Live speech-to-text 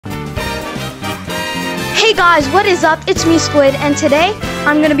Hey guys, what is up? It's me, Squid, and today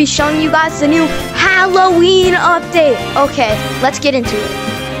I'm gonna be showing you guys the new Halloween update. Okay, let's get into it.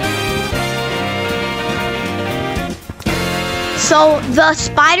 So the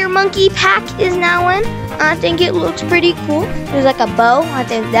Spider Monkey pack is now in. I think it looks pretty cool. There's like a bow. I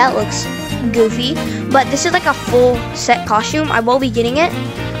think that looks goofy. But this is like a full set costume. I will be getting it,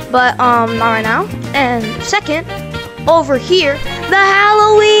 but not right now. And second, over here, the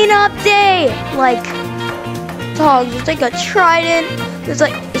Halloween update. Like, dogs, it's like a trident. There's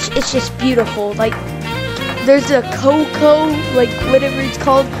like, it's just beautiful. Like, there's a Coco, like whatever it's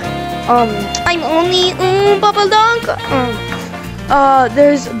called. I'm only Bubble Dunk.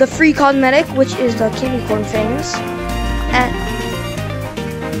 There's the free cosmetic, which is the candy corn fangs. And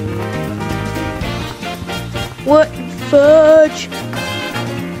what fudge?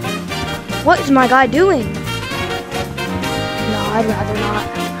 What is my guy doing? No, I'd rather not.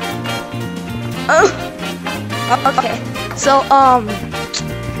 Okay, so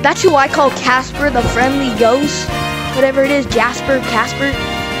that's who I call Casper, the friendly ghost. Whatever it is, Jasper, Casper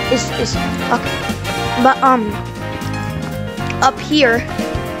is okay. But up here,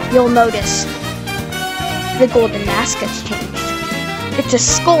 you'll notice the golden mask has changed. It's a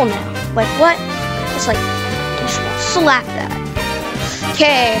skull now. Like what? It's like, just slap that.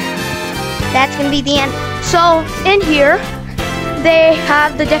 Okay, that's gonna be the end. So in here, they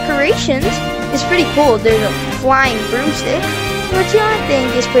have the decorations. It's pretty cool. There's a flying broomstick, which I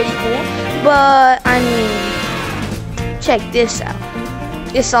think is pretty cool. But I mean, check this out.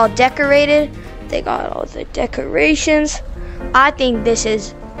 It's all decorated. They got all the decorations. I think this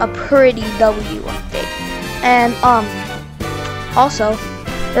is a pretty W update. And also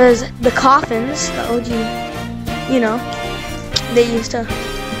there's the coffins, the OG, you know, they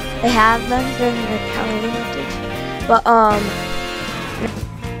have them during the Halloween updates. But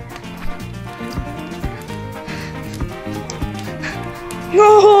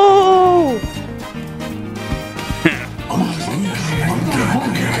no!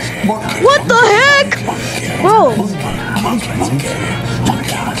 What the heck? Bro!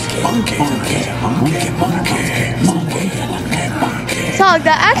 Dog,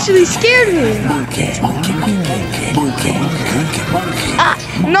 that actually scared me.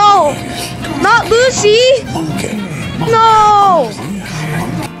 No! Not Lucy! No!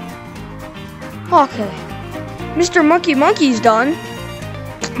 Okay. Mr. Monkey's done.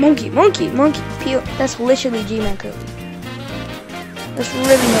 Monkey. That's literally G-Man Curly. That's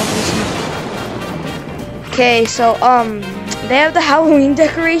really not Lucy. Okay, so they have the Halloween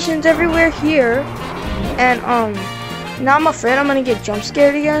decorations everywhere here, and now I'm afraid I'm gonna get jump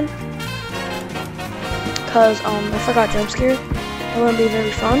scared again, cause if I got jump scared, it wouldn't be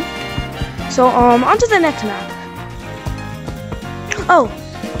very fun. So on to the next map. Oh,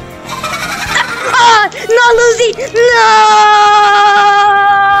 not Lucy, no.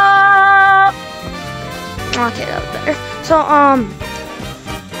 Okay, that was better. So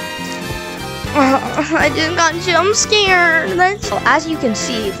I just got jump scared. So as you can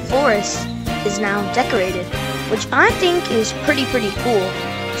see, Forest is now decorated, which I think is pretty cool.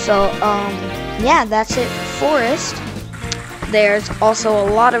 So yeah, that's it for Forest. There's also a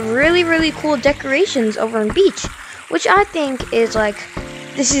lot of really cool decorations over in Beach, which I think is like,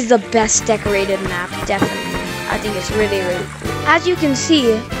 this is the best decorated map, definitely. I think it's really cool. As you can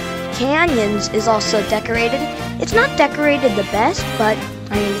see, Canyons is also decorated. It's not decorated the best, but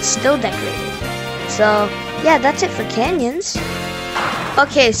I mean, it's still decorated. So yeah, that's it for Canyons.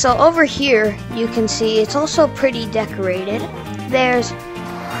 Okay, so over here you can see it's also pretty decorated. There's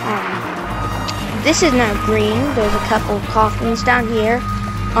this is now green. There's a couple of coffins down here.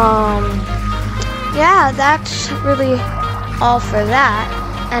 Yeah, that's really all for that.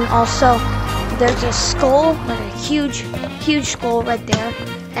 And also there's a skull, like a huge skull right there.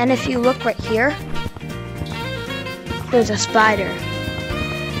 And if you look right here, there's a spider.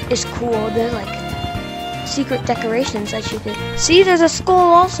 It's cool. There's like secret decorations that you can see. There's a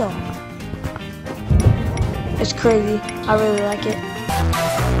skull also. It's crazy. I really like it.